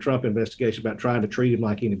talk in the Trump investigation about trying to treat him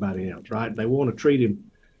like anybody else, right? They want to treat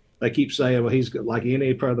him. They keep saying, well, he's like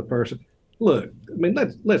any other person. Look, I mean,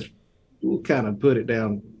 let's kind of put it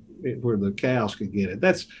down where the cows could get it.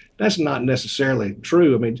 That's not necessarily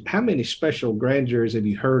true. I mean, how many special grand juries have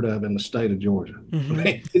you heard of in the state of Georgia? I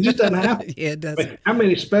mean, it just doesn't happen. Yeah, it doesn't. I mean, how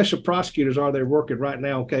many special prosecutors are there working right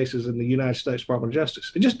now on cases in the United States Department of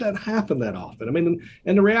Justice? It just doesn't happen that often. I mean,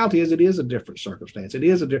 and the reality is it is a different circumstance. It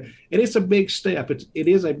is and it's a big step. It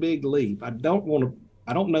is a big leap. I don't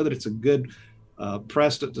know that it's a good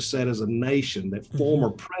precedent to set as a nation that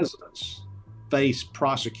former presidents face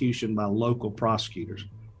prosecution by local prosecutors.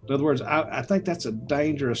 In other words, I think that's a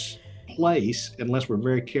dangerous place unless we're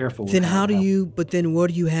very careful. Then what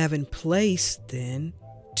do you have in place then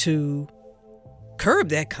to curb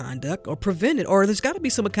that conduct or prevent it? Or there's got to be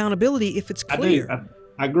some accountability if it's clear.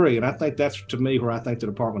 I agree. And I think that's, to me, where I think the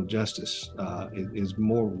Department of Justice is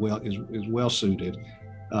well suited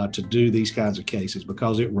to do these kinds of cases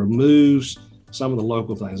because it removes some of the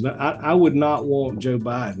local things. Now, I would not want Joe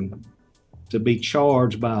Biden to be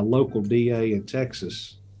charged by a local DA in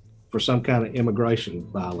Texas for some kind of immigration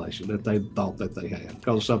violation that they thought that they had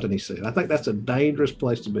because of something he said. I think that's a dangerous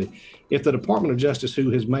place to be. If the Department of Justice, who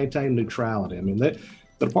has maintained neutrality, I mean, the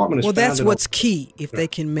department is well, that's what's key. If they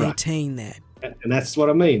can maintain that, and that's what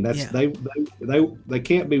I mean. That's they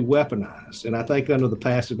can't be weaponized. And I think under the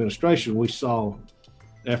past administration, we saw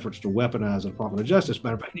efforts to weaponize the Department of Justice.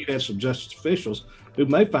 Matter of fact, you had some justice officials who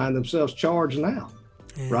may find themselves charged now.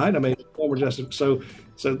 Yeah. Right? I mean, former justice. So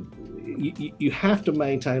you have to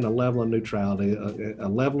maintain a level of neutrality, a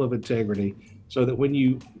level of integrity, so that when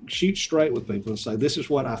you shoot straight with people and say, this is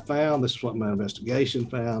what I found, this is what my investigation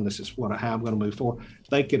found, this is how I'm going to move forward,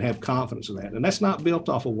 they can have confidence in that. And that's not built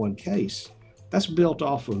off of one case. That's built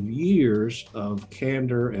off of years of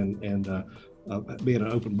candor and being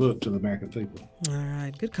an open book to the American people. All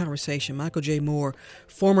right. Good conversation. Michael J. Moore,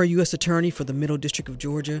 former U.S. Attorney for the Middle District of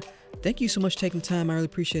Georgia. Thank you so much for taking time. I really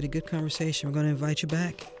appreciate it. Good conversation. We're going to invite you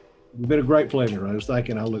back. It's been a great pleasure, Rose. Thank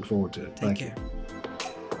you, and I look forward to it. Take care.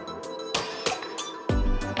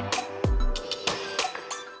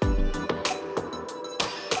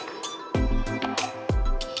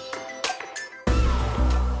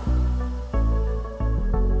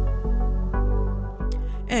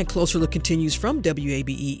 And Closer Look continues from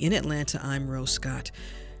WABE in Atlanta. I'm Rose Scott.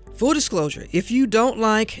 Full disclosure, if you don't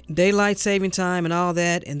like daylight saving time and all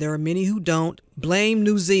that, and there are many who don't, blame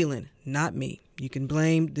New Zealand, not me. You can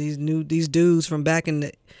blame these dudes from back in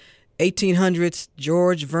the 1800s,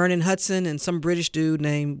 George Vernon Hudson and some British dude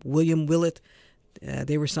named William Willett.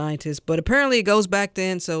 They were scientists, but apparently it goes back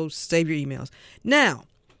then, so save your emails. Now,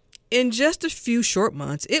 in just a few short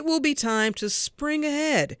months, it will be time to spring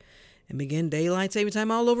ahead and begin daylight saving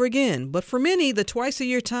time all over again. But for many, the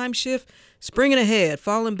twice-a-year time shift Springing ahead,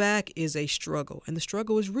 falling back is a struggle, and the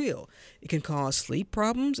struggle is real. It can cause sleep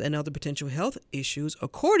problems and other potential health issues,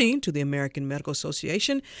 according to the American Medical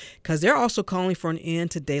Association, because they're also calling for an end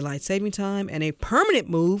to daylight saving time and a permanent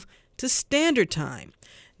move to standard time.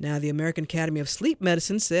 Now, the American Academy of Sleep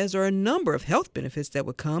Medicine says there are a number of health benefits that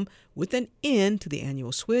would come with an end to the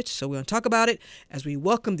annual switch. So we're going to talk about it as we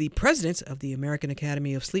welcome the president of the American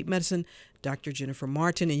Academy of Sleep Medicine, Dr. Jennifer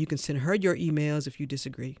Martin, and you can send her your emails if you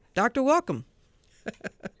disagree. Doctor, welcome.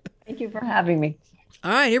 Thank you for having me. All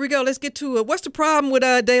right, here we go. Let's get to it. What's the problem with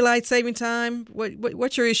daylight saving time?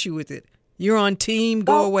 What's your issue with it? You're on team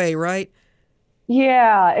go away, right?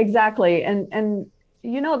 Yeah, exactly. And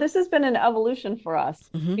you know, this has been an evolution for us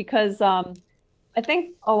because I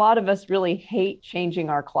think a lot of us really hate changing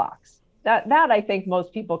our clocks. That I think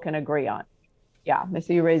most people can agree on. Yeah, I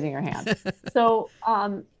see you raising your hand. So,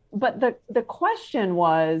 but the question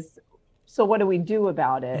was, so what do we do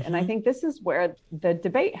about it? And I think this is where the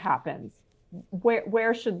debate happens.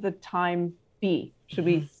 Where should the time be? Should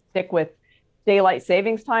we stick with daylight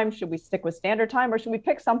savings time? Should we stick with standard time, or should we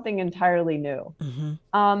pick something entirely new?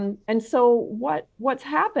 And so what's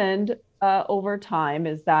happened over time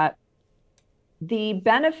is that the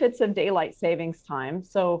benefits of daylight savings time,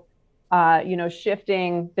 so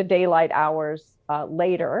shifting the daylight hours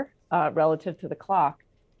later relative to the clock,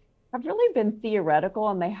 have really been theoretical,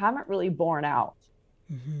 and they haven't really borne out.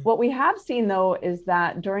 What we have seen, though, is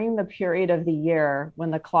that during the period of the year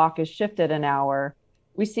when the clock is shifted an hour,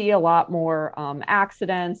 we see a lot more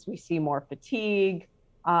accidents, we see more fatigue.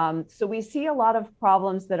 So we see a lot of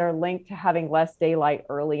problems that are linked to having less daylight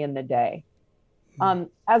early in the day.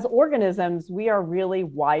 As organisms, we are really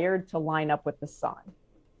wired to line up with the sun.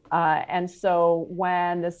 And so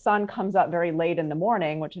when the sun comes up very late in the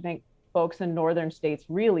morning, which I think folks in northern states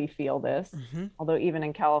really feel this, although even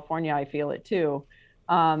in California, I feel it too.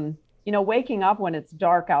 Waking up when it's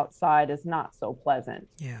dark outside is not so pleasant.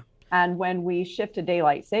 Yeah. And when we shift to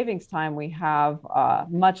daylight savings time, we have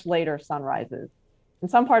much later sunrises. In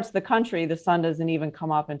some parts of the country, the sun doesn't even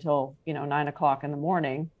come up until 9 o'clock in the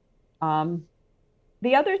morning.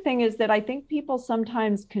 The other thing is that I think people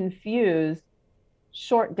sometimes confuse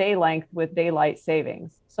short day length with daylight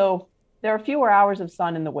savings. So there are fewer hours of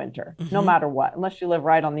sun in the winter, no matter what, unless you live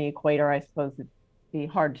right on the equator. I suppose it'd be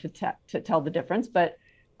hard to tell the difference, but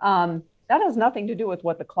that has nothing to do with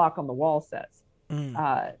what the clock on the wall says.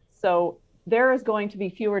 So there is going to be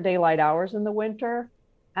fewer daylight hours in the winter,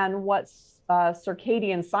 and what's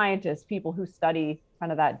circadian scientists, people who study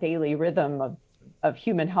kind of that daily rhythm of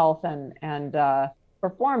human health and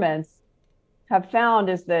performance, have found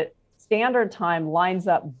is that standard time lines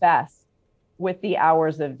up best with the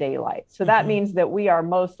hours of daylight. So that means that we are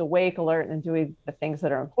most awake, alert, and doing the things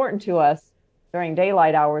that are important to us during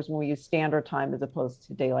daylight hours when we use standard time as opposed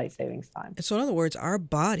to daylight savings time. And so in other words, our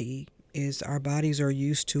bodies are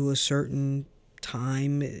used to a certain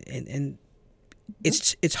time, and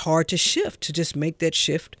it's hard to shift, to just make that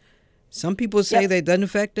shift. Some people say that it doesn't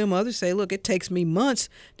affect them. Others say, look, it takes me months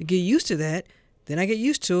to get used to that. Then I get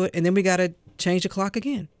used to it, and then we got to change the clock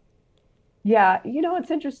again. Yeah, it's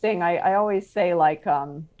interesting. I always say,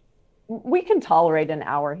 we can tolerate an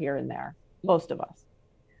hour here and there, most of us.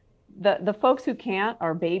 The folks who can't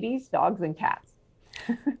are babies, dogs, and cats.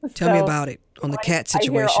 Tell me about it on the cat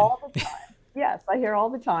situation. I hear all the time. Yes, I hear all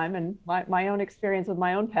the time. And my own experience with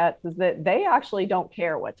my own pets is that they actually don't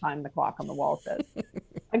care what time the clock on the wall says.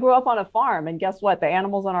 I grew up on a farm, and guess what? The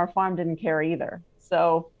animals on our farm didn't care either.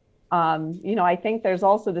 So, I think there's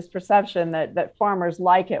also this perception that farmers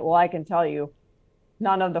like it. Well, I can tell you,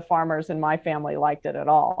 none of the farmers in my family liked it at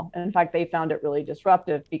all. And in fact, they found it really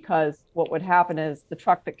disruptive, because what would happen is the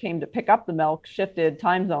truck that came to pick up the milk shifted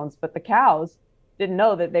time zones, but the cows didn't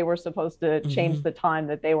know that they were supposed to change the time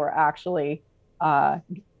that they were actually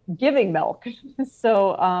giving milk.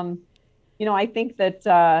 So, I think that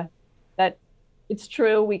that it's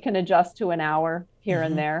true, we can adjust to an hour here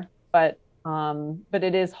and there, but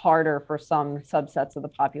it is harder for some subsets of the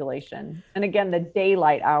population. And again, the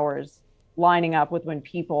daylight hours lining up with when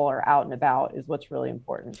people are out and about is what's really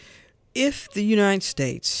important. If the United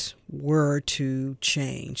States were to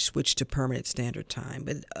switch to permanent standard time,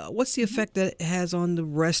 but what's the effect that it has on the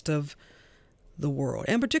rest of the world,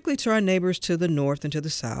 and particularly to our neighbors to the north and to the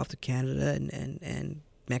south, to Canada and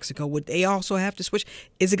Mexico? Would they also have to switch?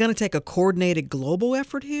 Is it going to take a coordinated global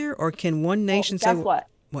effort here, or can one nation say what?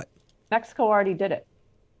 Mexico already did it.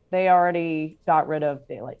 They already got rid of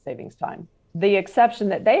daylight savings time. The exception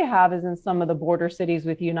that they have is in some of the border cities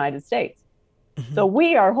with the United States. So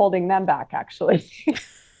we are holding them back, actually.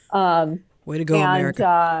 Way to go,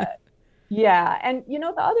 America. Yeah. And,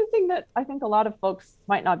 the other thing that I think a lot of folks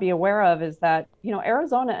might not be aware of is that,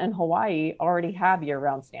 Arizona and Hawaii already have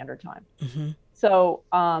year-round standard time. Mm-hmm. So,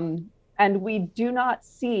 and we do not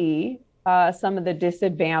see some of the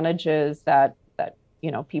disadvantages that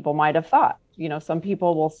people might have thought. Some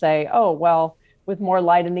people will say, oh, well, with more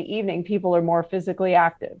light in the evening, people are more physically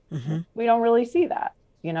active. Mm-hmm. We don't really see that,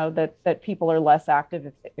 that people are less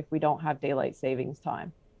active if we don't have daylight savings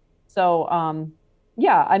time. So,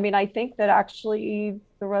 yeah, I mean, I think that actually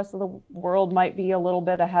the rest of the world might be a little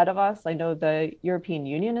bit ahead of us. I know the European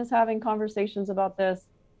Union is having conversations about this.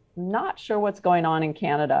 Not sure what's going on in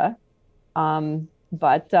Canada,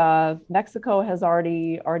 but Mexico has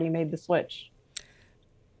already made the switch.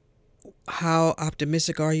 How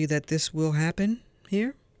optimistic are you that this will happen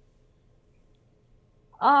here?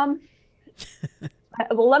 Well,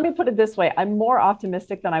 let me put it this way. I'm more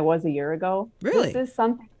optimistic than I was a year ago. Really? This is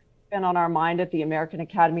something that's been on our mind at the American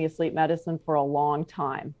Academy of Sleep Medicine for a long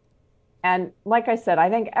time. And like I said, I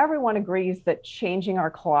think everyone agrees that changing our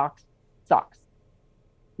clocks sucks.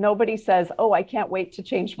 Nobody says, oh, I can't wait to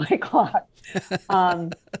change my clock.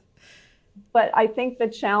 But I think the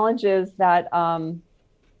challenge is that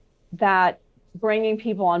that bringing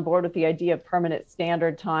people on board with the idea of permanent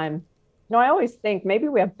standard time, I always think maybe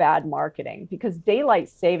we have bad marketing because daylight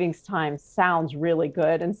savings time sounds really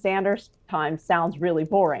good and standard time sounds really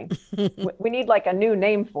boring. We need like a new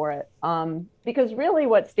name for it, because really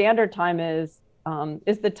what standard time is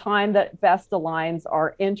the time that best aligns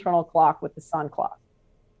our internal clock with the sun clock.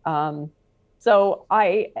 So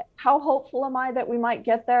how hopeful am I that we might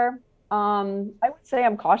get there? I would say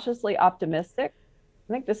I'm cautiously optimistic.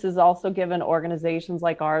 I think this has also given organizations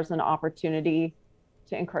like ours an opportunity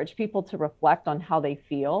to encourage people to reflect on how they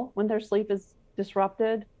feel when their sleep is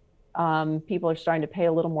disrupted. People are starting to pay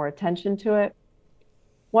a little more attention to it.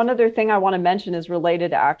 One other thing I want to mention is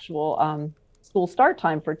related to actual school start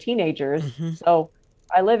time for teenagers. Mm-hmm. So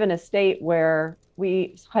I live in a state where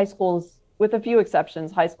high schools, with a few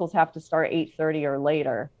exceptions, high schools have to start 8:30 or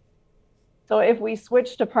later. So if we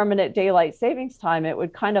switch to permanent daylight savings time, it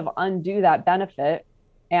would kind of undo that benefit.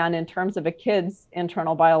 And in terms of a kid's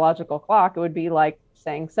internal biological clock, it would be like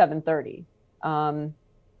saying 7:30.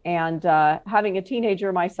 And having a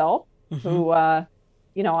teenager myself, Mm-hmm. who,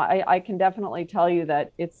 I can definitely tell you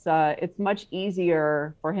that it's much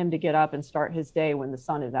easier for him to get up and start his day when the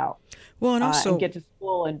sun is out. Well, and also and get to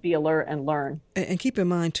school and be alert and learn. And keep in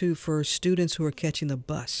mind too, for students who are catching the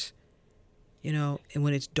bus, and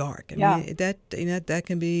when it's dark, I mean, that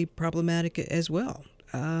can be problematic as well.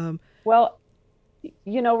 Well,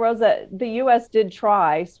 Rosa, the U.S. did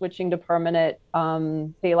try switching to permanent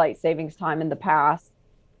daylight savings time in the past.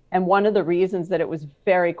 And one of the reasons that it was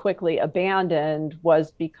very quickly abandoned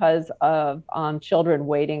was because of children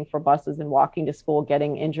waiting for buses and walking to school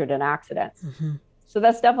getting injured in accidents. Mm-hmm. So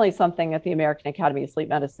that's definitely something at the American Academy of Sleep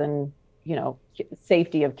Medicine,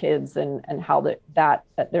 safety of kids and how that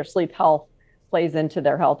their sleep health plays into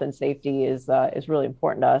their health and safety is really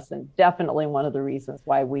important to us, and definitely one of the reasons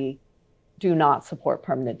why we do not support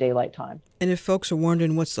permanent daylight time. And if folks are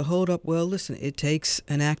wondering what's the holdup, well, listen, it takes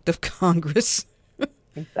an act of Congress.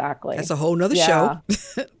 Exactly. That's a whole nother show.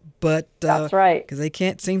 But that's right, because they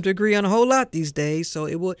can't seem to agree on a whole lot these days. So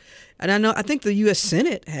it would, and I think the U.S.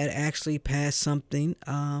 Senate had actually passed something,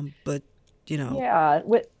 but Yeah.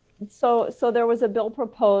 So there was a bill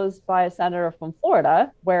proposed by a senator from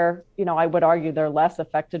Florida where, I would argue they're less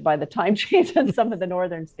affected by the time change than some of the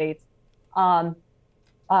northern states. That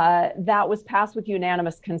was passed with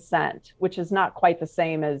unanimous consent, which is not quite the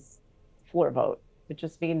same as floor vote. It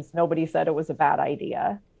just means nobody said it was a bad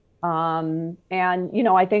idea. And,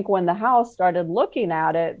 I think when the House started looking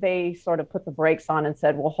at it, they sort of put the brakes on and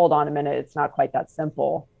said, well, hold on a minute, it's not quite that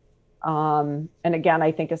simple. And again,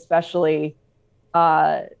 I think especially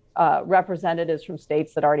representatives from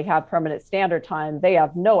states that already have permanent standard time, they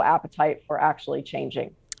have no appetite for actually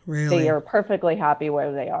changing. Really? They are perfectly happy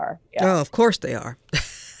where they are. Yeah. Oh, of course they are.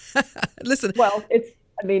 Listen. Well,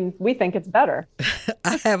 we think it's better.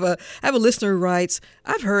 I have a listener who writes,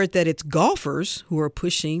 I've heard that it's golfers who are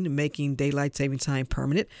pushing making daylight saving time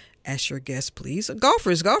permanent. Ask your guest, please.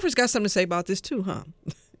 Golfers got something to say about this too, huh?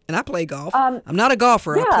 And I play golf. I'm not a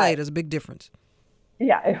golfer. Yeah. I play. There's a big difference.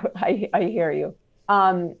 Yeah, I hear you.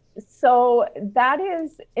 So that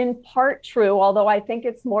is in part true, although I think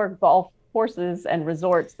it's more golf courses and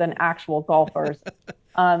resorts than actual golfers.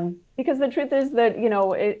 Because the truth is that,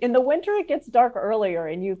 in the winter, it gets dark earlier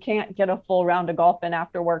and you can't get a full round of golf in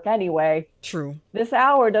after work anyway. True. This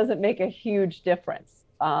hour doesn't make a huge difference.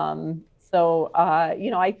 I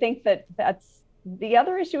think that's the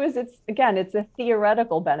other issue is it's a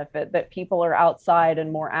theoretical benefit that people are outside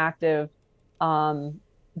and more active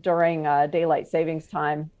during daylight savings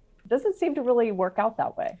time doesn't seem to really work out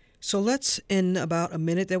that way. So let's, in about a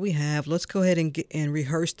minute that we have, let's go ahead and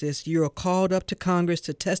rehearse this. You're called up to Congress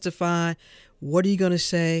to testify. What are you going to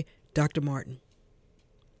say, Dr. Martin?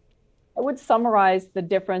 I would summarize the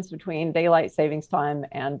difference between daylight savings time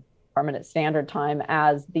and permanent standard time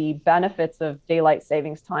as the benefits of daylight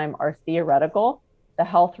savings time are theoretical, the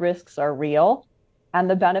health risks are real, and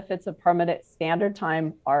the benefits of permanent standard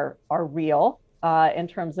time are real in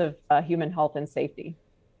terms of human health and safety.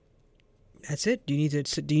 That's it. Do you need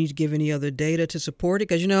to give any other data to support it?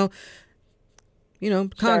 Because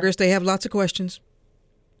Congress, They have lots of questions.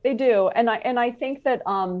 They do, and I think that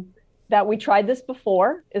that we tried this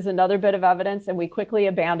before is another bit of evidence, and we quickly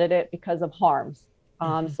abandoned it because of harms.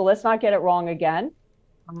 So let's not get it wrong again.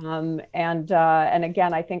 And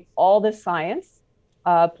again, I think all the science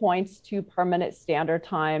points to permanent standard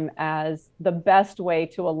time as the best way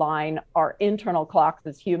to align our internal clocks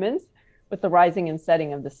as humans with the rising and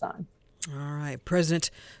setting of the sun. All right.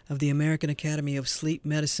 President of the American Academy of Sleep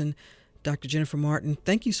Medicine, Dr. Jennifer Martin,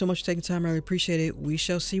 thank you so much for taking time. I really appreciate it. We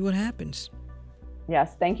shall see what happens.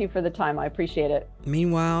 Yes, thank you for the time. I appreciate it.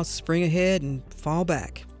 Meanwhile, spring ahead and fall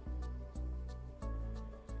back.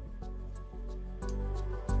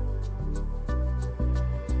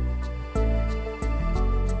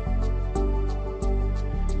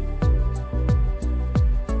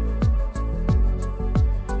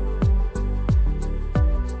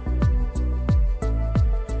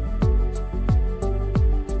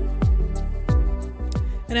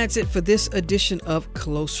 And that's it for this edition of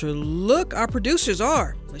Closer Look. Our producers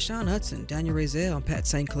are LaShawn Hudson, Daniel Razel, and Pat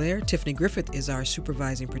St. Clair. Tiffany Griffith is our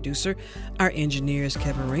supervising producer. Our engineer is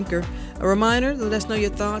Kevin Rinker. A reminder, let us know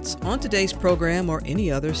your thoughts on today's program or any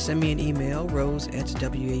other. Send me an email,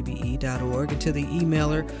 rose@wabe.org. And to the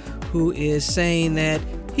emailer who is saying that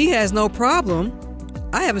he has no problem,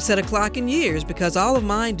 I haven't set a clock in years because all of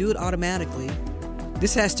mine do it automatically.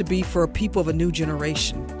 This has to be for people of a new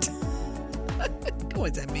generation.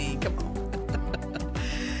 What does that mean? Come on.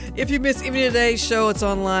 If you missed any of today's show, it's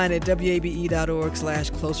online at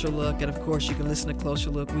wabe.org/Closer Look. And of course, you can listen to Closer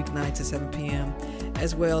Look weeknights at 7 p.m.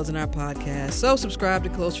 as well as in our podcast. So subscribe to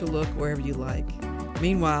Closer Look wherever you like.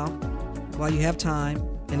 Meanwhile, while you have time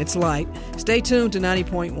and it's light, stay tuned to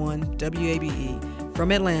 90.1 WABE.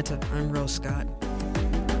 From Atlanta, I'm Rose Scott.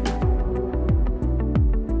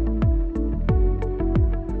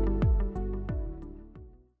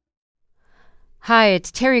 Hi,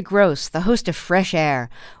 it's Terry Gross, the host of Fresh Air.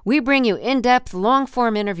 We bring you in-depth,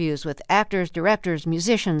 long-form interviews with actors, directors,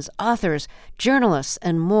 musicians, authors, journalists,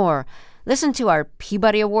 and more. Listen to our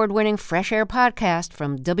Peabody Award-winning Fresh Air podcast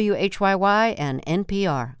from WHYY and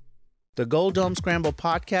NPR. The Gold Dome Scramble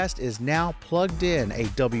podcast is now plugged in, a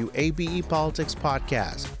WABE Politics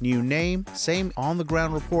podcast. New name, same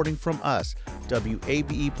on-the-ground reporting from us,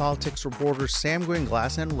 WABE Politics reporters Sam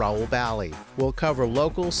Gringlass and Raul Bally. We'll cover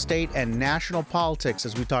local, state, and national politics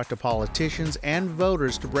as we talk to politicians and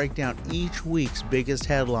voters to break down each week's biggest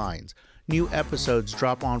headlines. New episodes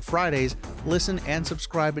drop on Fridays. Listen and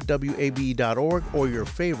subscribe at WABE.org or your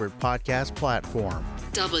favorite podcast platform.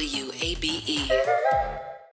 WABE.